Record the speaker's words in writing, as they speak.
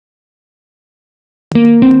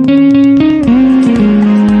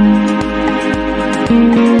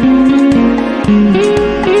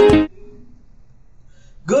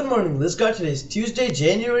Lisgar. Today is Tuesday,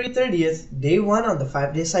 January 30th, day 1 on the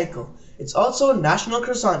 5-day cycle. It's also National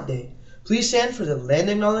Croissant Day. Please stand for the land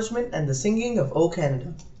acknowledgement and the singing of O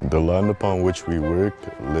Canada. The land upon which we work,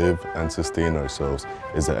 live, and sustain ourselves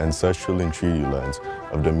is the ancestral and treaty lands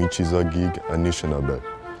of the Michizagig Anishinaabe,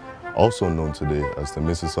 also known today as the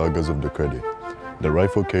Mississaugas of the Credit, the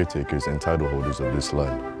rightful caretakers and title holders of this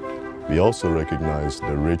land. We also recognize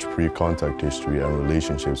the rich pre-contact history and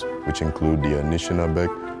relationships which include the Anishinaabe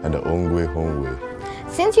and the Ongwe-Hongwe.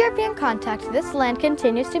 Since European contact, this land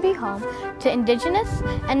continues to be home to Indigenous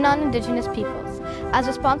and non-Indigenous peoples. As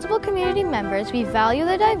responsible community members, we value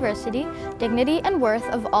the diversity, dignity, and worth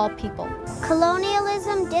of all people.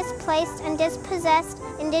 Colonialism displaced and dispossessed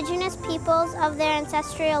Indigenous peoples of their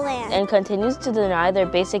ancestral land and continues to deny their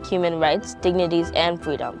basic human rights, dignities, and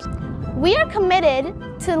freedoms. We are committed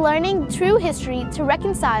to learning true history to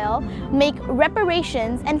reconcile, make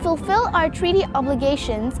reparations, and fulfill our treaty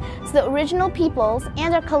obligations to the original peoples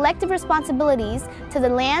and our collective responsibilities to the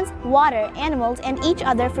lands, water, animals, and each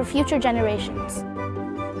other for future generations.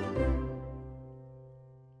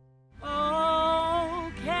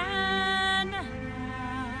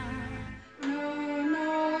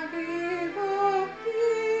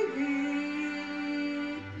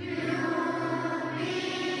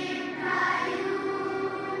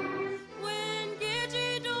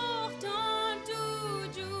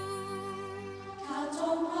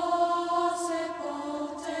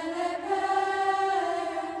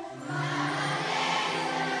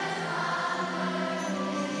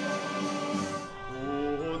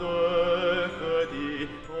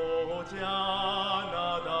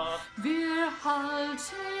 Wir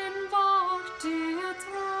halten Wort dir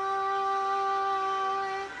treu.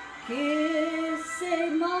 Que se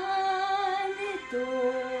manito.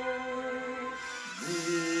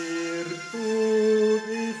 Virtud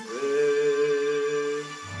y fe.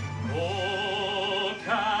 O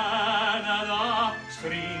Canada,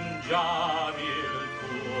 stringiamo il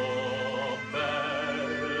tuo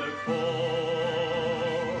bel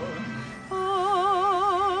cor.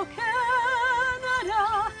 Oh, Canada,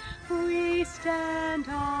 we stand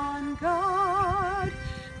on guard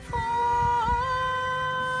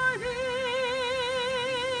for thee.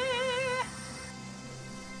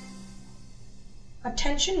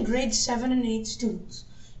 Attention grade 7 and 8 students.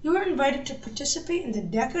 You are invited to participate in the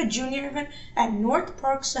DECA Junior event at North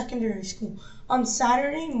Park Secondary School on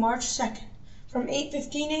Saturday, March 2nd from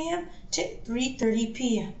 8:15 a.m. to 3:30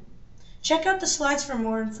 p.m. Check out the slides for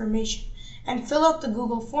more information and fill out the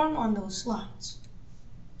Google form on those slides.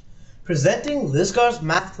 Presenting Lisgar's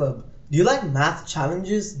Math Club. Do you like math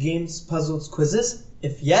challenges, games, puzzles, quizzes?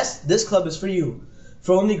 If yes, this club is for you.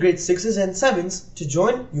 For only grade 6s and 7s, to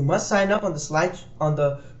join, you must sign up on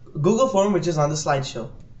the Google form which is on the slideshow.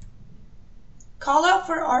 Call out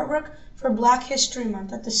for artwork for Black History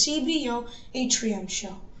Month at the CBO Atrium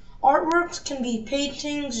Show. Artworks can be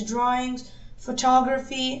paintings, drawings,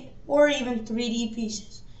 photography, or even 3D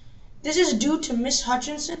pieces. This is due to Miss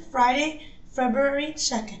Hutchinson Friday, February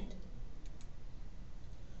 2nd.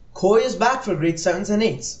 Koi is back for grade 7s and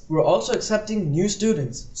 8s. We're also accepting new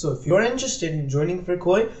students. So if you're interested in joining for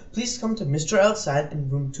Koi, please come to Mr. Elsad in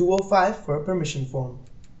room 205 for a permission form.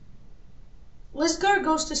 Lisgar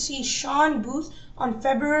goes to see Sean Booth on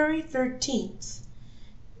February 13th.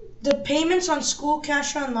 The payments on School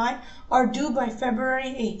Cash Online are due by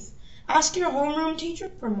February 8th. Ask your homeroom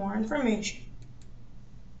teacher for more information.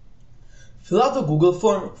 Fill out the Google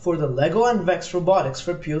form for the Lego and Vex Robotics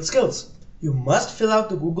for Field Skills. You must fill out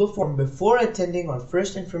the Google form before attending our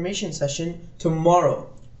first information session tomorrow,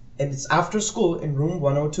 and it's after school in room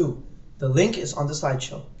 102. The link is on the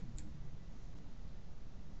slideshow.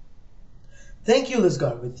 Thank you,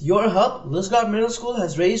 Lisgar. With your help, Lisgar Middle School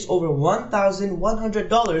has raised over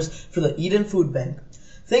 $1,100 for the Eden Food Bank.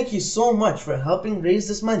 Thank you so much for helping raise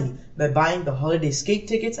this money by buying the holiday skate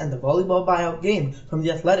tickets and the volleyball buyout game from the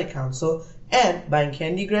Athletic Council, and buying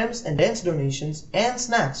candy grams and dance donations and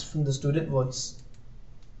snacks from the Student Voice.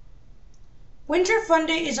 Winter Fun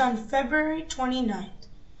Day is on February 29th.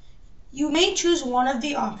 You may choose one of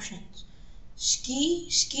the options: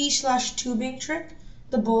 ski/tubing trip,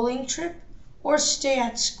 the bowling trip, or stay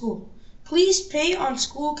at school. Please pay on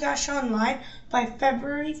School Cash Online by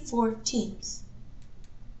February 14th.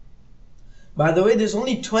 By the way, there's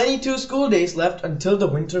only 22 school days left until the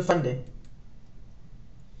Winter Fun Day.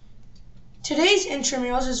 Today's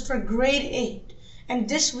intramurals is for grade 8, and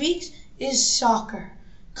this week's is soccer.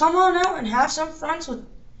 Come on out and have some fun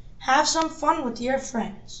with your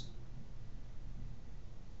friends.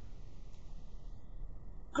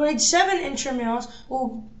 Grade 7 intramurals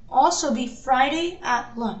will also be Friday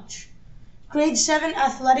at lunch. Grade 7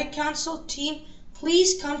 Athletic Council team,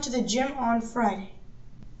 please come to the gym on Friday.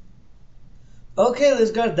 Okay,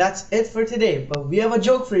 Lisgar, that's it for today, but we have a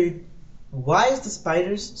joke for you. Why is the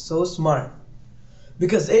spider so smart?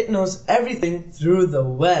 Because it knows everything through the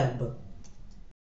web.